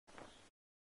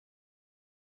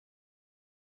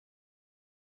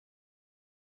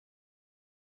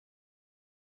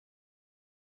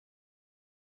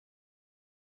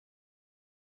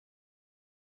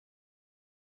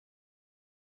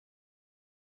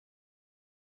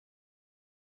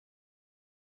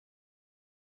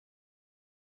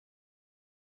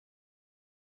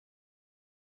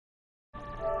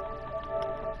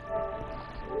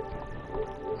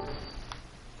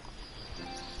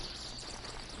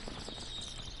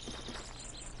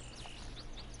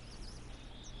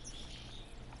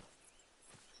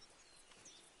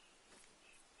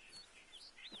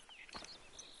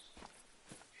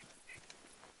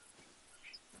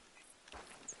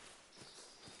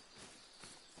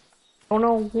don't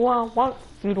know what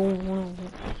you don't know.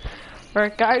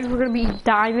 Alright guys, we're gonna be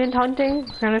diamond hunting.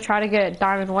 We're gonna try to get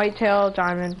diamond whitetail,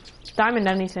 diamond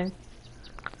anything.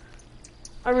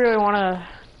 I really wanna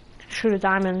shoot a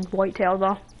diamond whitetail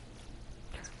though.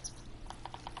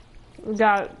 We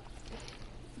got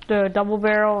the double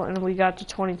barrel and we got the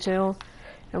 22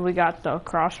 and we got the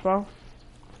crossbow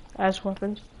as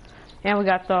weapons. And we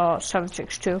got the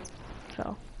 7.62.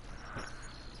 So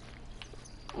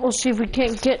we'll see if we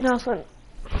can't get nothing.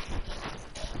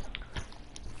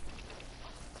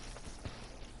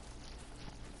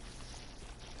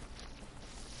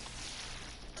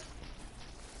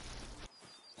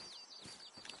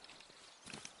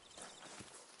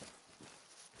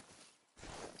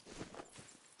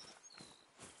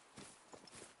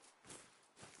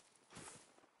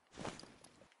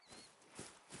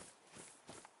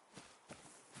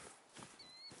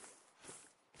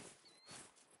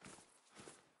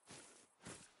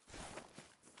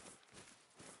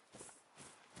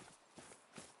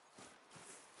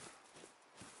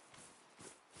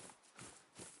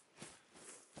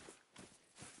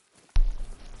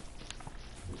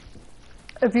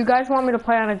 If you guys want me to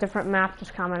play on a different map,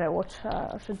 just comment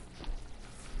it.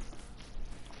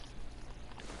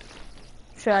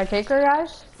 Should I take her,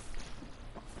 guys?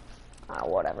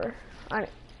 Whatever. I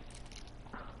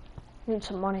need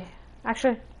some money.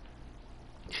 Actually,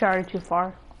 she's already too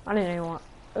far. I didn't even want.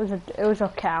 It was a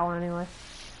cow anyway.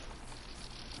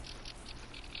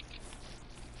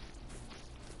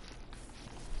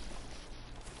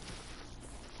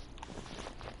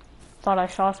 Thought I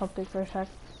saw something for a sec.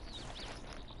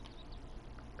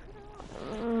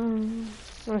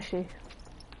 Let me see.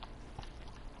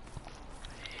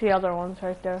 The other one's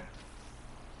right there.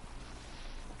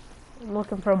 I'm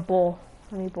looking for a bull.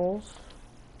 Any bulls?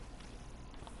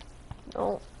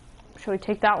 No. Should we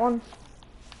take that one?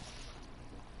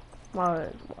 Might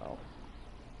as well.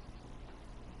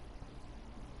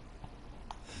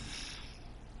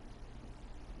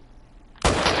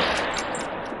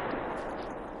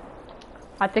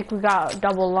 I think we got a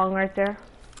double lung right there.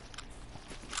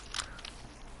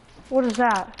 What is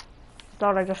that?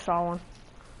 Thought I just saw one.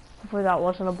 Hopefully that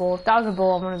wasn't a bull. If that was a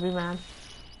bull, I'm gonna be mad.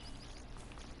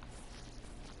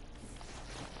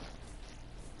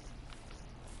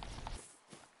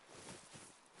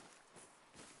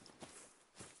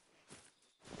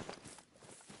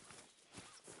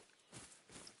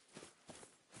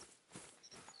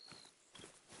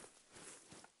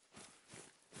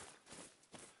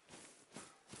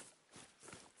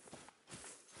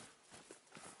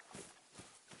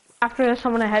 After this,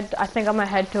 I think I'm gonna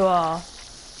head to a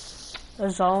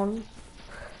zone.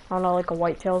 I don't know, like a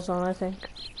whitetail zone, I think.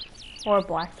 Or a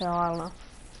blacktail, I don't know.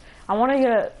 I want to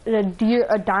get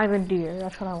a diamond deer.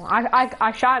 That's what I want.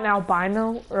 I shot an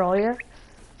albino earlier,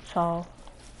 so.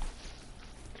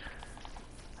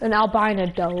 An albino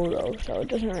doe, though, so it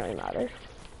doesn't really matter.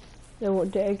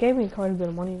 It gave me quite a bit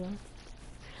of money, though.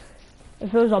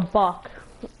 If it was a buck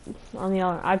on the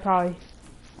other, I'd probably.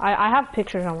 I have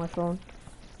pictures on my phone.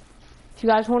 If you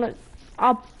guys want to,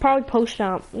 I'll probably post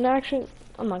out. No, actually,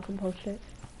 I'm not gonna post it.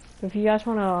 But if you guys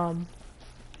want to,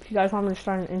 if you guys want me to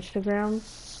start an Instagram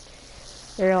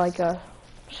or like a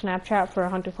Snapchat for a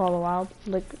Hunter Call the Wild,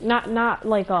 like not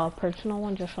like a personal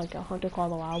one, just like a Hunter Call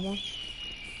the Wild one.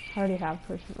 I already have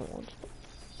personal ones.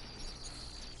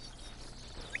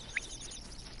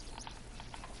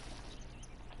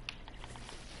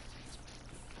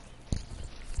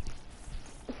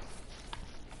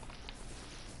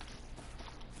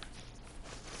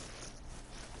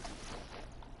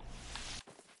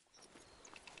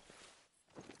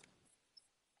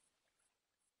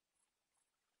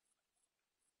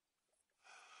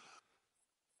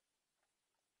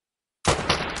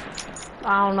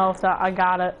 I don't know if I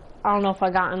got it. I don't know if I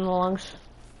got in the lungs.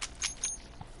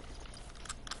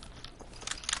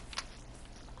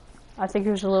 I think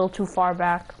he was a little too far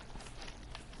back.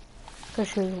 Because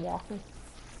she was walking.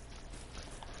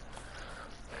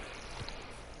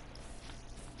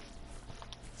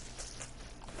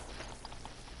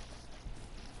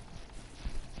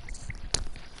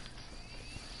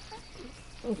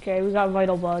 Okay, we got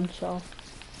Vital Bud, so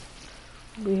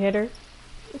we hit her.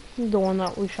 The one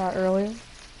that we shot earlier.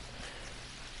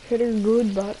 Hit her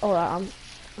good, but oh, am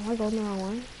I going the wrong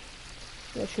way?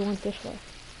 Yeah, she went this way.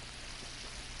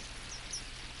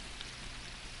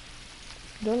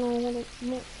 Don't know what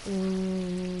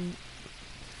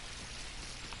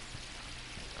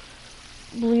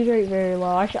bleed rate very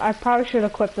low. I probably should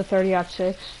equip the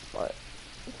 30-06, but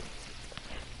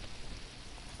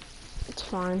it's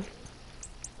fine.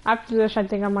 After this, I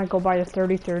think I might go buy the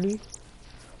 30-30,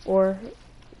 or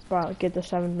get the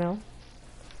 7mm.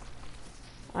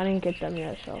 I didn't get them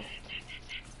yet, so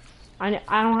I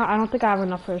don't think I have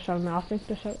enough for the 7 mil. I think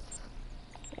the 7.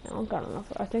 I don't got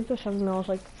enough. I think the 7 mil is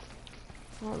like,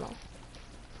 I don't know.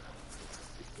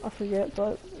 I forget,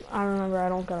 but I remember I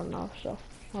don't got enough, so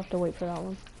I'll have to wait for that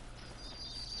one.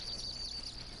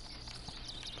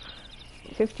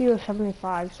 50 or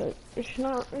 75, so it's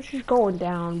just going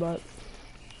down, but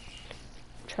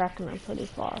tracking it pretty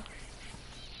far.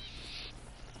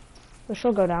 But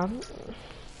she'll go down.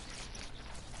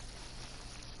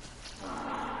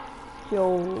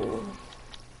 Yo,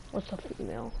 what's the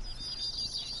female?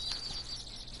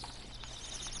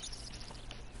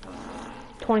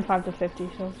 25 to 50,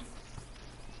 so.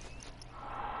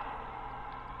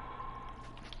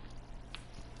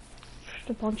 Just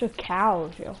a bunch of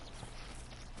cows, yo.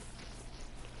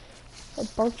 A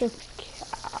bunch of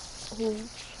cows.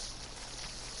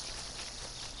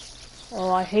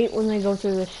 Oh, I hate when they go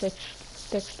through the stick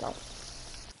stuff.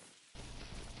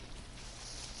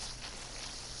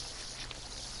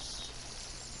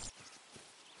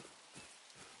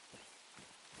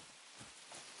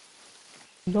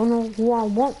 You don't know who I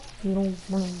want. You don't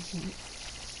want to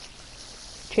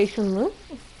chase some loot?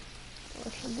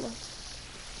 Or some blood?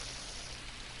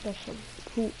 There's some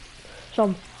food.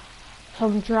 Some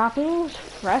droppings.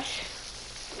 Fresh.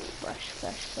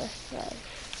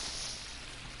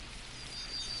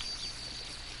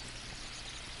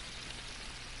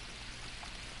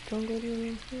 Don't go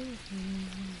to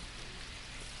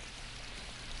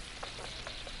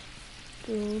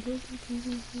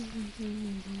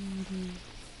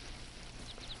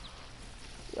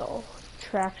Yo,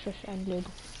 tracks just ended.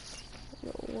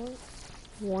 Yo, what?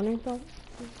 Warning call?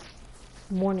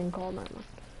 Warning call, man.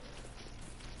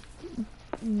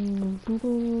 I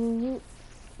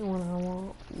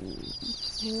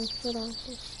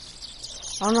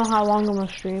don't know how long I'm gonna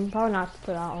stream. Probably not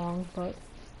for that long, but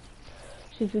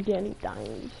see if we get any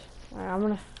diamonds. Alright, I'm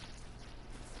gonna.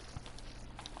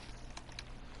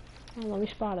 Oh, let me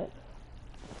spot it.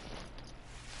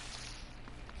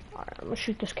 Alright, I'm gonna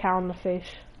shoot this cow in the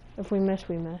face. If we miss,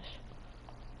 we miss.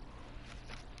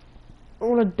 I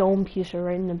want a dome piece her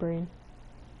right in the brain.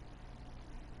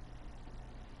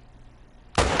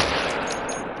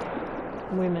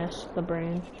 We miss the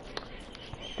brain.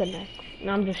 The neck.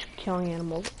 Now I'm just killing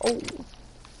animals. Oh.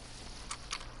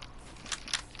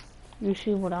 You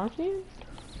see what I'm seeing?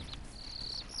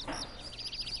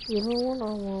 You know what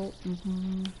I want?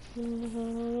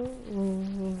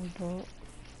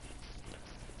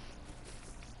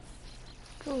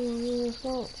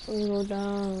 Go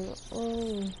down.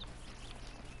 Oh.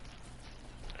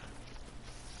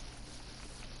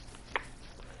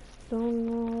 Don't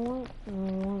know what I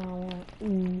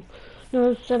want.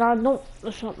 No, said I don't.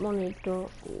 That's not money, though.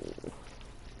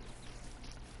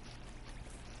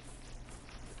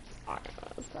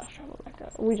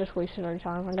 We just wasted our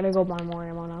time. I'm gonna go buy more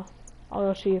ammo now. I'll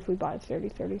go see if we buy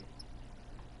 30-30.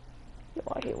 Yo,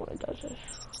 I hate when it does this.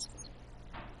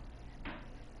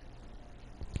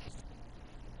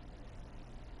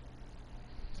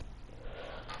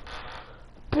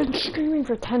 Been streaming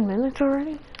for 10 minutes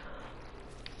already?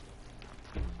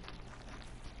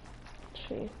 Let's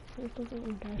see.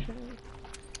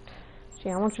 See,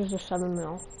 how much is the 7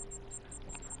 mil?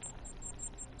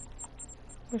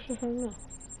 Where's the 7 mil?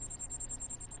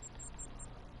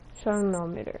 7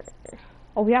 millimeter.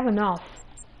 Oh, we have enough.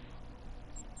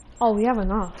 Oh, we have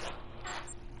enough.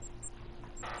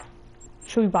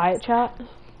 Should we buy it, chat?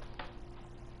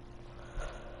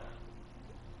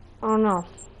 I don't know.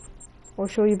 Or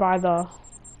should we buy the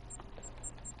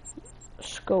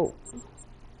scope?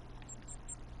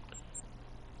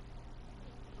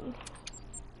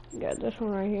 Yeah, this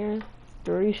one right here.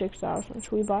 36,000.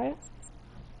 Should we buy it?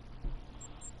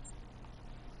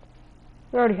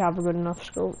 We already have a good enough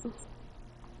scope.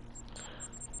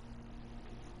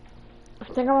 I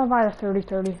think I'm gonna buy the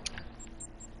 30-30.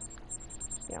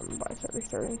 Yeah, I'm gonna buy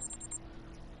 30-30.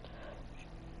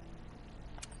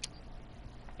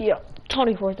 Yep,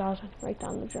 24,000 right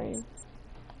down the drain.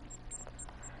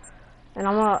 And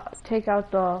I'm gonna take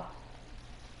out the. I'm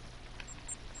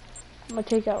gonna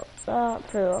take out that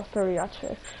for the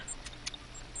 30-6.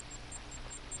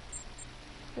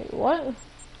 Wait, what?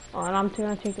 Oh, and I'm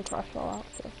gonna take the crossbow out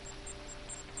too.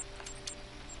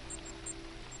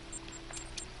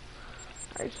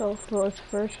 Alright, so first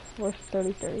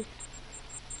 30-30.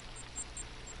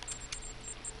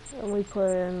 And we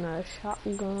put in a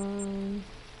shotgun.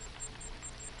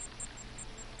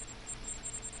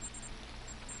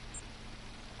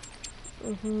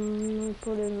 We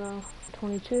put in the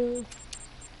 22.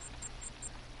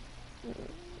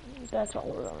 That's all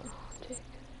we're gonna take.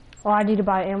 Oh, I need to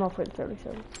buy ammo for the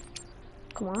 37.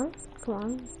 Come on, come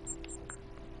on.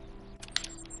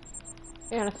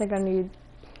 And I think I need,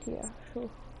 yeah, sure.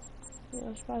 Yeah,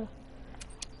 let's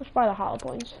buy the hollow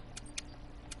points.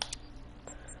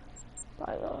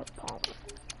 Buy the palm.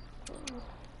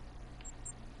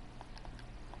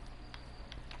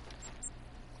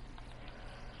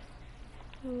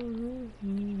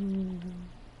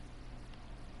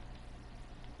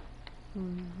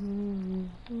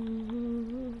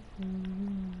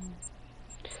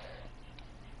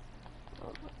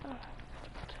 Oh my god.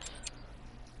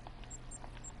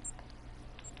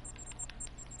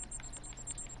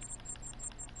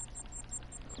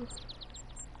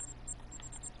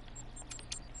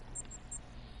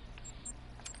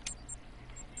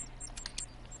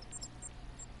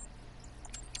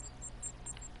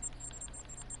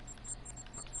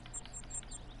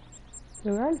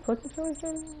 Did we already put the storage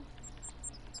in?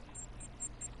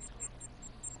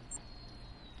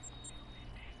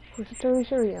 Where's the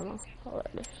 30 ammo? Oh, there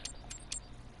it is.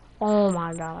 Oh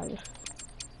my god.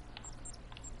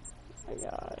 Oh my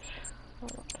gosh. I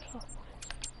want the soft points.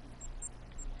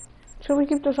 Should we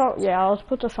keep the soft? Yeah, let's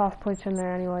put the soft points in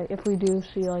there anyway. If we do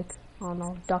see, like, I don't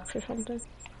know, ducks or something.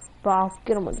 But I'll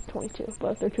get them with the 22.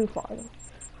 But if they're too far, then.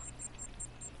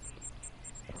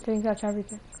 I think that's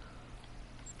everything.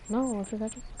 No, I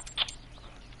forgot to.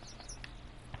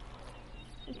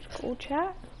 Let's go,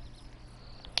 chat.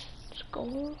 Let's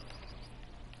go.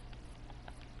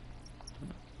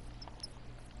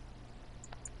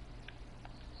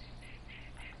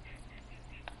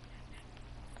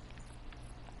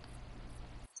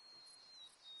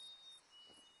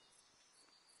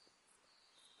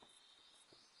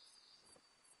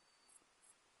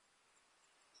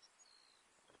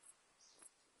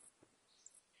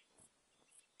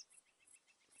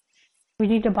 We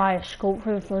need to buy a scope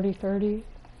for the 30-30.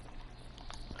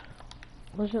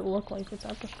 What does it look like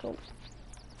without the scope?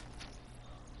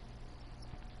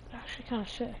 It's actually kind of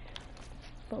sick.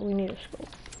 But we need a scope.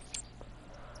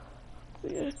 We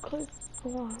just click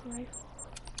go on rifle.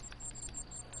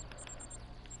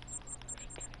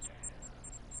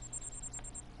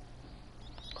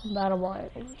 Compatible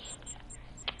items.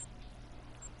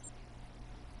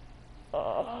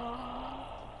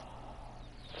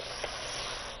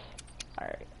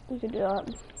 Alright, we can do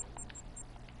that.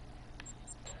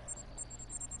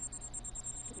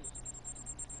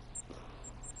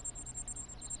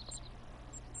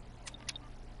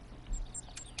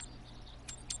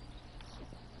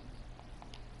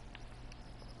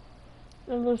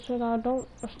 And listen, I don't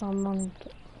understand money.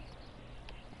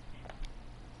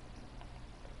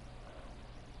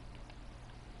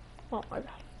 Oh my god.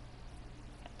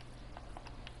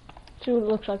 See what it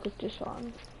looks like with this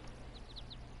on.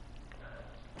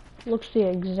 Looks the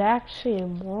exact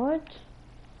same. What?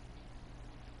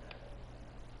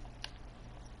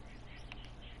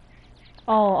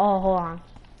 Oh, hold on.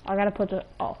 I gotta put the,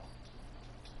 oh.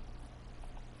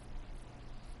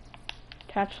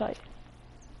 Attach site.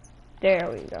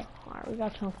 There we go. Alright, we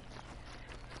got some.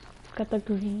 Got the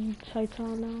green sights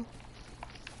on now.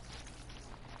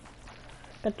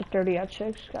 Got the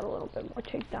 30-06. Got a little bit more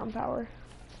takedown power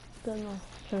than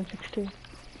the 7.62.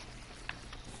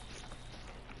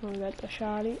 We got the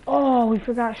shotty. Oh, we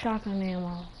forgot shotgun ammo.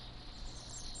 Oh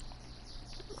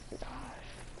my gosh.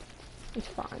 It's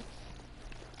fine.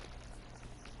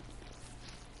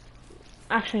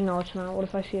 Actually, no, it's not. What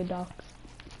if I see a duck?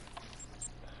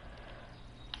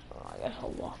 Oh, I guess I'll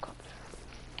walk up there.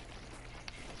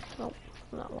 Nope,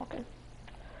 I'm not walking.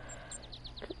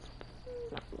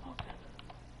 Not walking.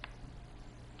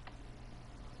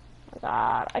 Oh my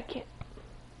god, I can't.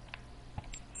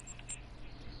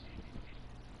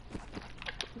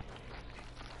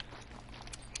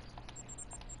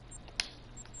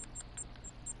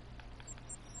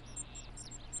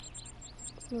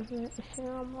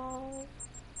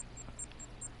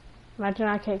 Imagine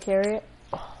I can't carry it.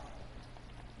 Oh.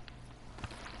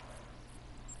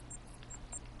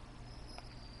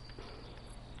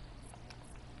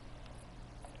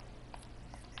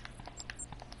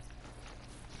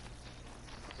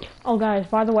 Oh guys,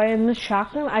 by the way, in this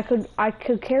shotgun, I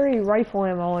could carry rifle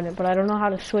ammo in it, but I don't know how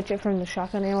to switch it from the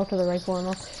shotgun ammo to the rifle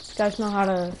ammo. If you guys know how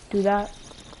to do that,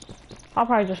 I'll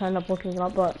probably just end up looking it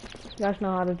up, but if you guys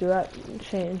know how to do that,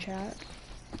 say it in chat.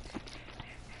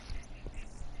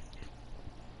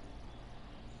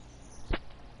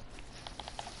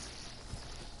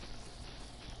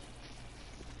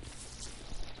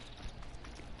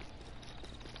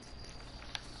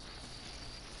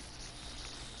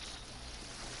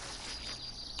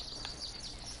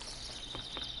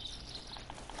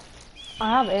 I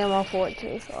have ammo for it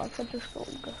too, so I could just go.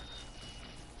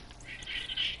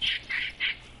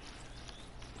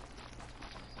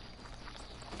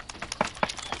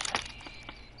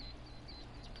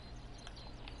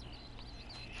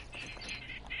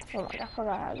 Oh my god, I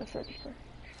forgot I had the 33.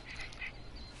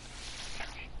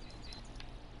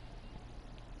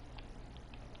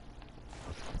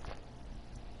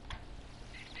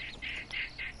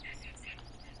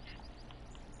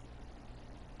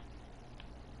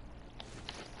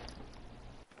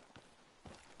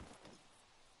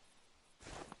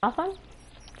 Nothing?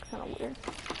 It's kind of weird.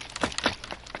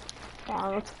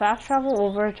 Let's fast travel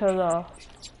over to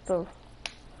the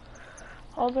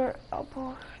other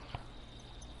outpost.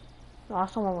 No,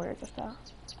 that's the one we were just at.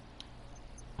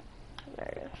 There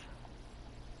it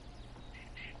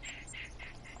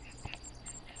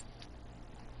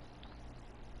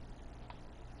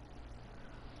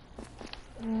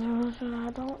is. No, I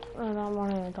don't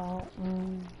want an adult.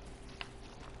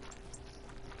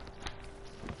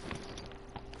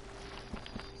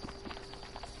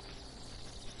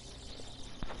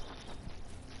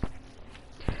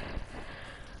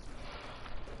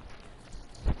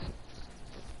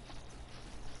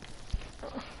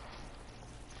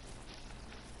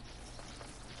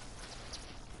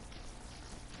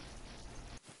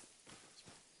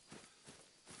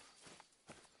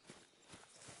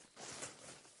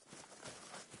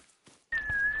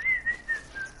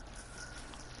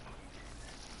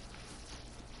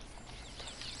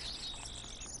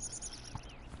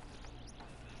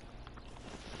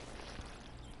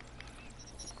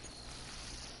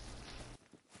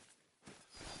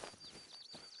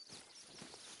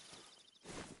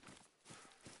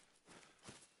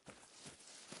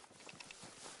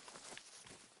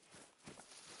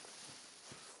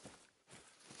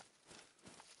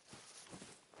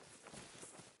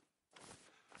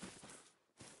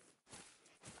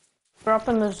 We're up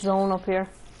in this zone up here.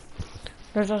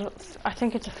 I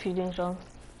think it's a feeding zone.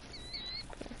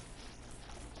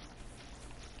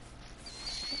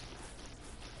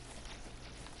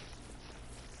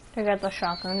 I got the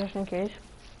shotgun just in case.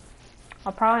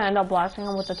 I'll probably end up blasting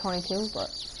him with the 22, but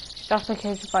just in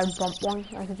case if I bump one,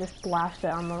 I could just blast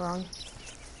it on the run.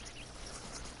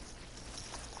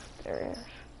 There it is.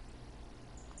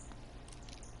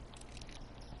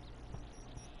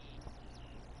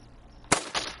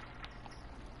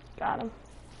 Got him.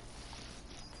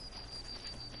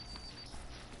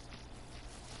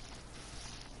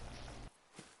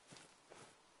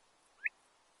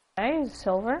 Hey,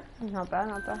 silver. Not bad,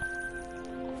 not bad.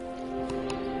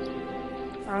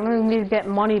 I'm gonna need to get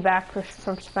money back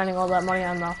from spending all that money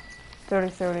on the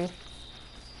 30-30.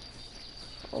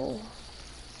 Oh.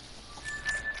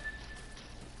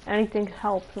 Anything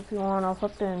helps if you wanna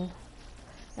flippin'.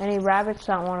 Any rabbits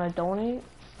that wanna donate,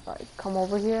 like come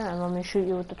over here and let me shoot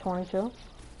you with the 22.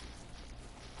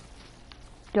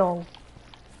 Yo.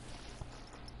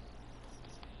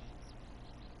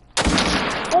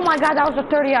 Oh my god, that was a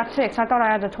 30-06. I thought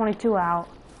I had the 22 out.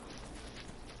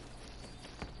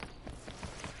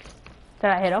 Did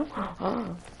I hit him?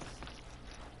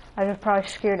 I just probably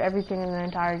scared everything in the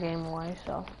entire game away,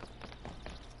 so.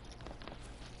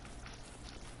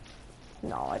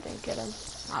 No, I didn't get him.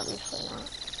 Obviously not.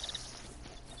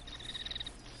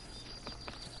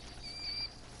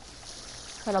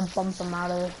 Try to bump him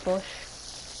out of this bush.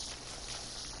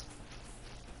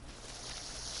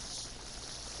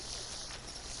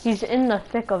 He's in the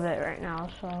thick of it right now,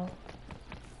 so.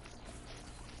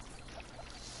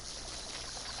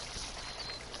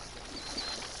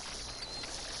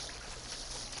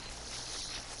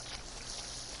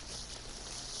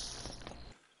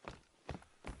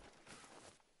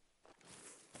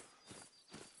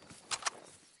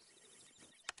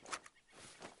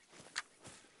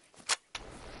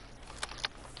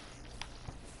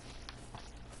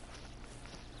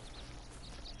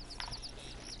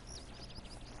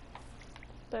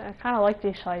 I kind of like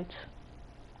these sites.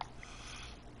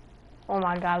 Oh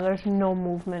my god, there's no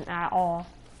movement at all.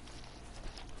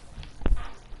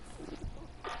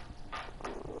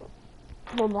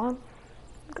 Hold on.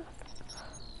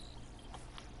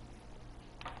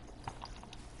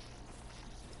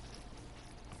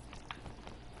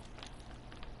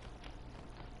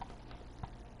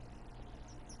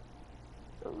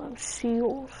 Them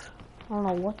seals. I don't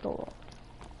know what those are.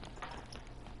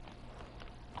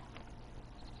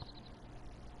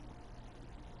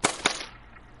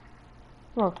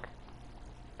 Look.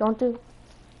 Don't do.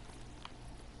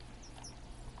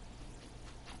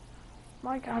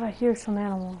 My god, I hear some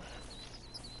animals.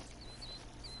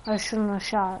 I shouldn't have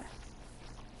shot.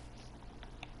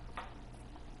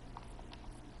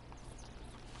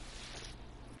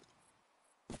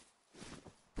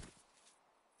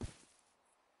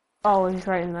 Oh, he's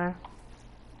right in there.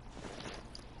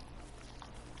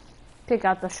 Take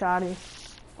out the shotty.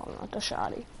 Oh, not the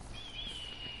shotty.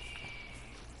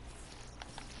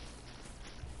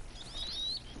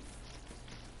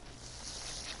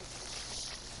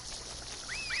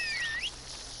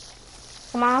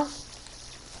 Come on.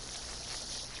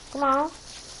 Come on.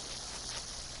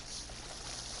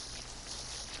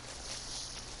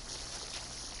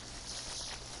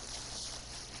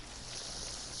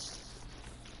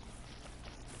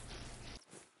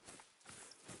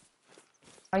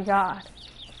 My God.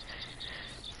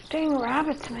 Dang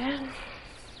rabbits, man.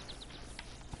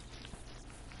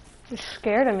 You're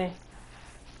scared of me.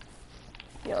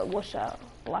 Yo, what's that?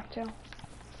 Blacktail?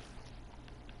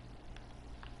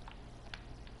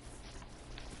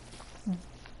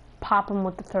 Pop him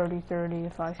with the 30-30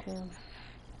 if I see him.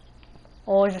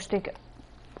 Always a stick.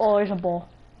 Always a ball.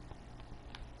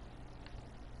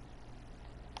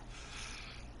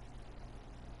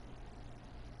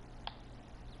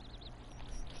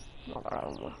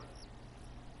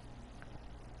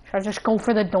 Should I just go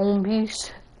for the dome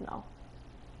piece? No.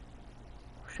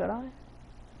 Should I?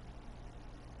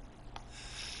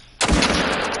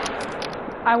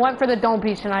 I went for the dome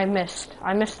piece and I missed.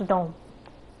 I missed the dome.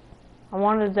 I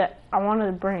wanted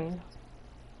the brain.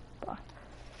 But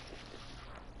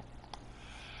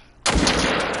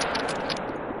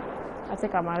I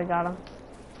think I might have got him.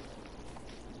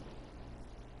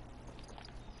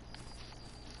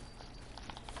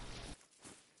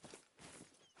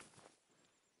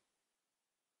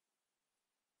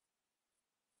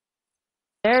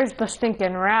 There's the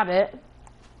stinking rabbit.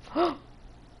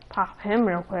 Pop him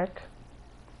real quick.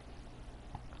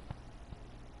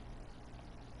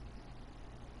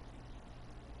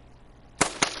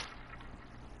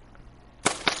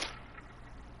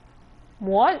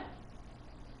 What?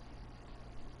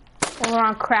 We're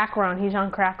on crack run. He's on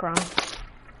crack run.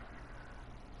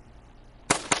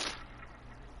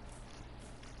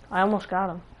 I almost got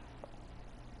him.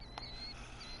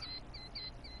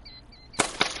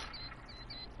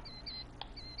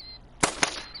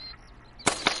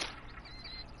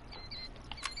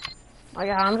 Oh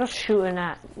yeah, I'm just shooting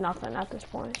at nothing at this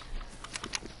point.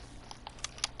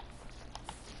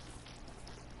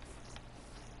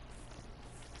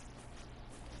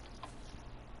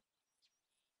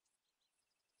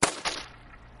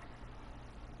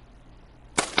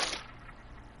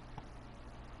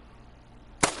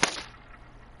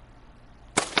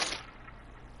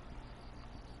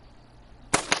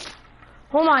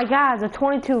 Oh my God, the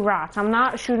 22 rots. I'm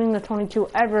not shooting the 22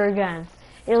 ever again.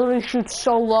 It literally shoots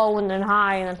so low and then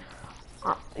high, and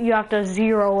then you have to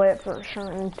zero it for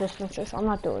certain distances. I'm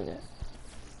not doing it.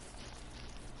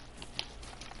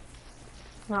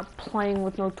 I'm not playing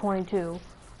with no 22.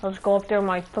 Let's go up there with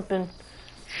my flipping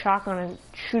shotgun and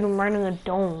shoot him right in the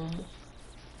dome.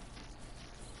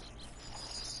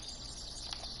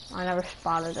 I never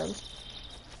spotted him.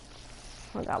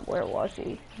 Oh God, where was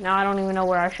he? Now I don't even know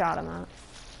where I shot him at.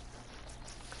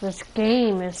 This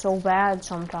game is so bad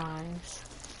sometimes.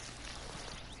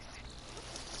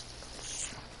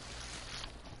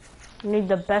 You need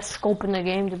the best scope in the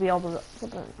game to be able to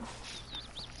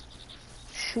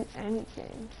shoot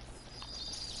anything.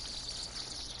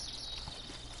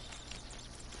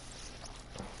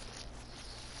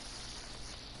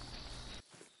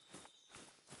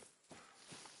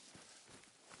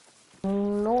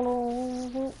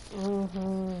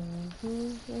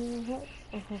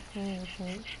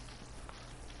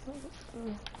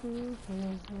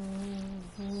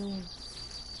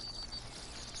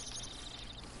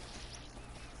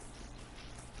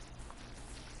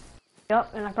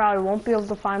 Yep, and I probably won't be able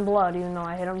to find blood even though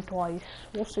I hit him twice.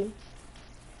 We'll see.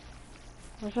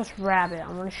 There's this rabbit.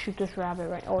 I'm gonna shoot this rabbit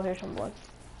right. Oh, here's some blood.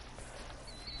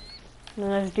 And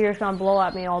then this deer's gonna blow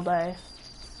at me all day.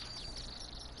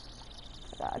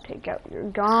 Gotta take out your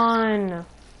gun.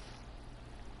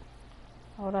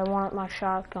 Why would I want my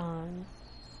shotgun?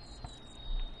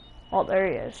 Oh, there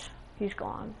he is. He's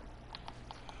gone.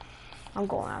 I'm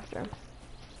going after him.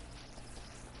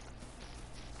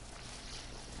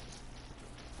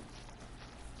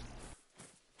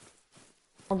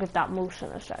 I'll get that moose in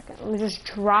a second. Let me just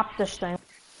drop this thing.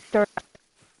 30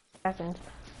 seconds.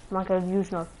 I'm not gonna use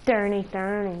no 30.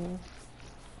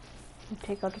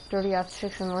 Take out the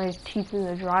 30-06 and lay his teeth in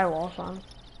the drywall, son.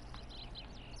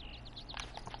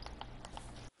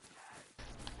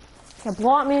 Yeah,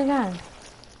 blow at me again.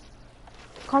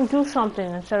 Come do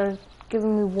something instead of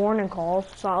giving me warning calls.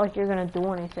 It's not like you're gonna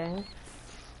do anything.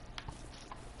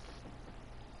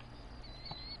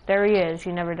 There he is.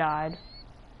 He never died.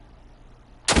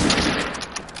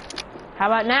 How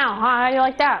about now? How do you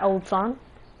like that, old son?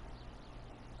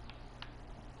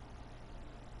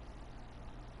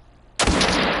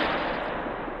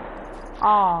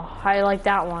 Oh, how do you like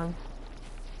that one?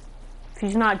 If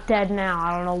he's not dead now,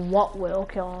 I don't know what will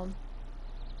kill him.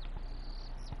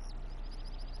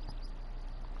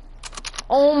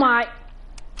 Oh my...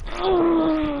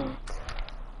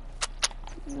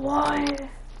 What?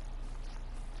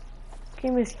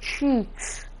 Game his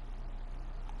cheeks.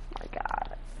 Oh my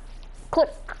god.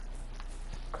 Click.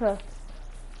 Click.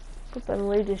 Put them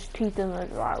latest teeth in the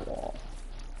drywall.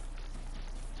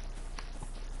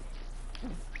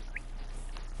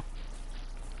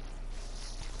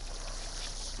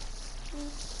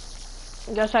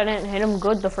 Guess I didn't hit him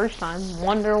good the first time.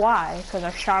 Wonder why? Because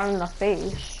I shot him in the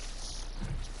face.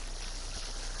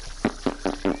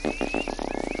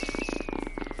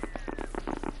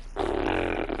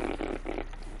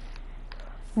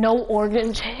 No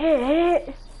organs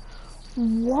hit.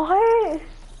 What?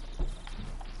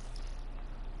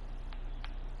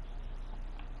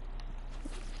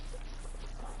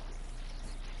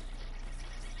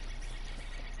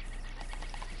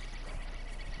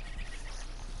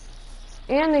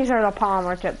 And these are the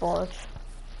polymer tip bullets.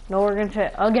 No organs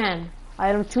hit. Again. I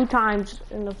hit him 2 times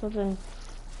in the flipping,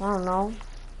 I don't know,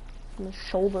 in the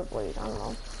shoulder blade. I don't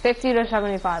know. 50 to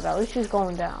 75. At least he's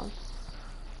going down.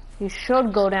 He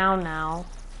should go down now.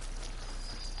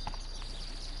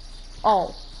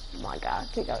 Oh my god.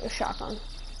 Take out your shotgun.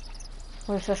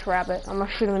 Where's this rabbit? I'm gonna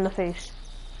shoot him in the face.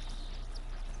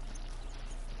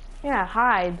 Yeah,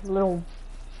 hide, little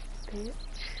bitch.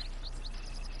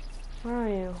 Where are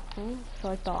you? Huh? So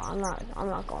I thought I'm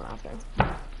not going after him.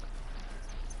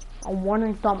 I want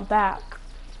to dump back.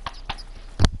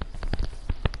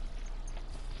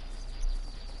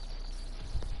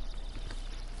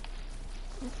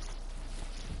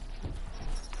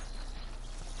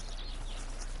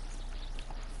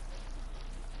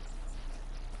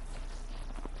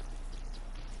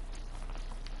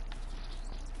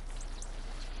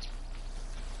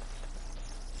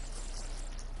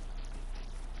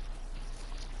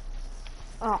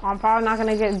 I'm probably not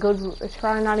gonna get good. It's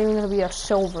probably not even gonna be a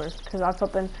silver because I've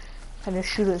had to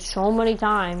shoot it so many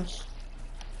times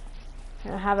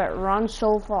and have it run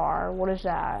so far. What is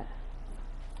that?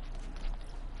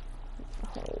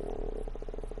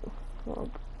 Oh,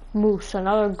 moose,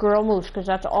 another girl moose, because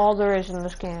that's all there is in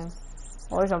this game.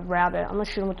 Oh, there's a rabbit. I'm gonna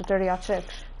shoot him with the 30-06.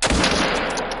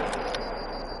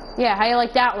 Yeah, how you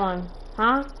like that one,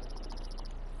 huh?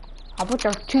 I'll put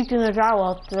your teeth in the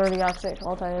drywall with the 30-06.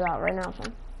 I'll tell you that right now,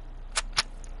 son.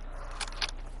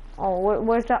 Oh,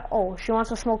 where's that? Oh, she wants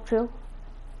to smoke too?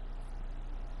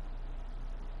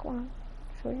 Go on,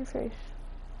 show your face.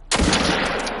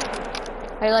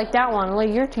 How you like that one?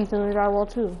 Lay your teeth in the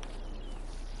drywall too.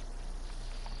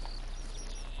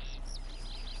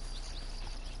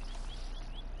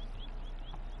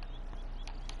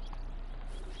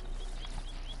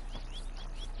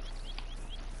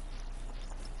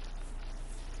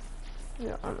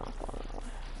 Yeah, I'm not falling away.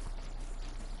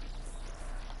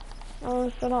 Oh,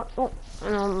 shut up. Oh,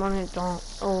 no, money don't.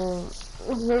 Oh,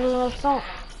 really, stop.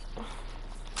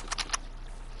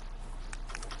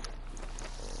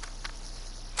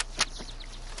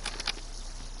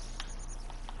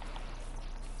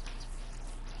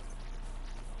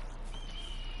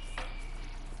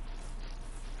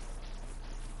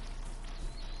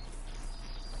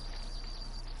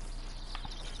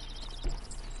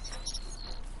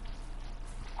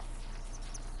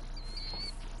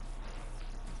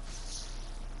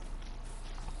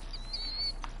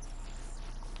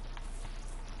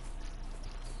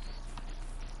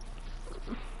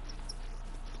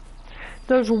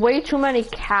 There's way too many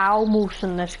cow moose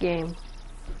in this game.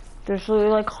 There's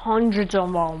literally like hundreds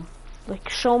of them. Like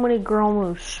so many girl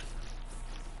moose.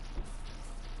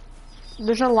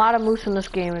 There's a lot of moose in this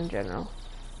game in general.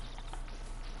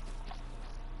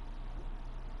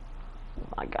 Oh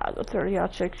my god, the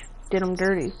 30-06 did him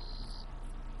dirty.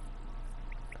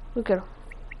 Look at him.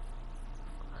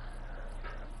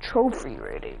 Trophy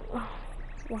rating.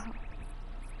 Wow.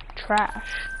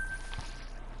 Trash.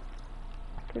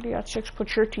 30-06,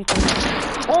 put your teeth in there.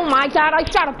 Oh my god, I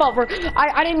shot above her.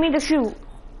 I didn't mean to shoot.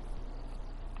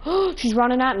 She's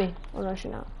running at me. Oh no,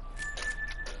 she's not.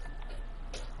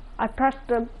 I pressed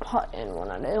the button when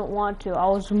I didn't want to. I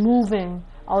was moving.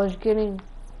 I was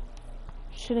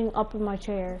sitting up in my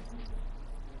chair.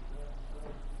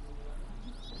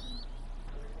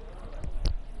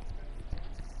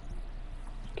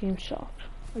 Game sucks.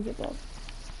 I give up.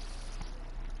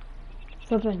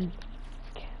 Flipping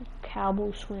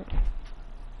cowboy swim.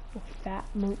 A fat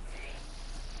moose.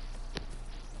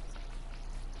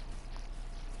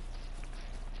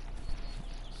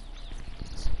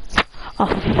 A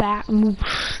fat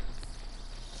moose.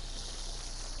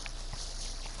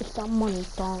 If that money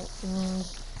don't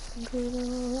go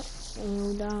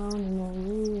down in the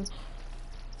room.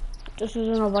 This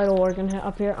isn't a vital organ hit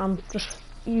up here. I'm just,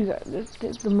 you guys,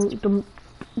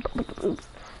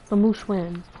 the the Moose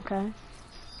win, okay?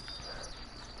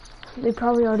 They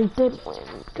probably already did win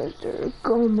because they're a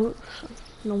go Moose.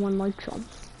 No one likes them.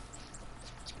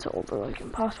 So they're like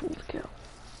impossible to kill.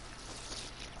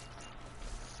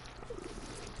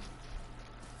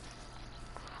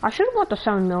 I should have bought the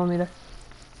 7mm. I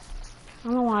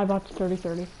don't know why I bought the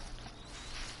 30-30.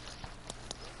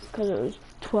 Because it was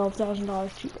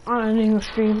 $12,000 cheaper. I'm ending the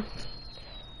stream.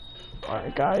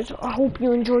 Alright guys, I hope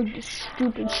you enjoyed this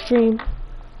stupid stream.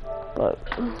 But,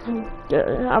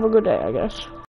 yeah, have a good day, I guess.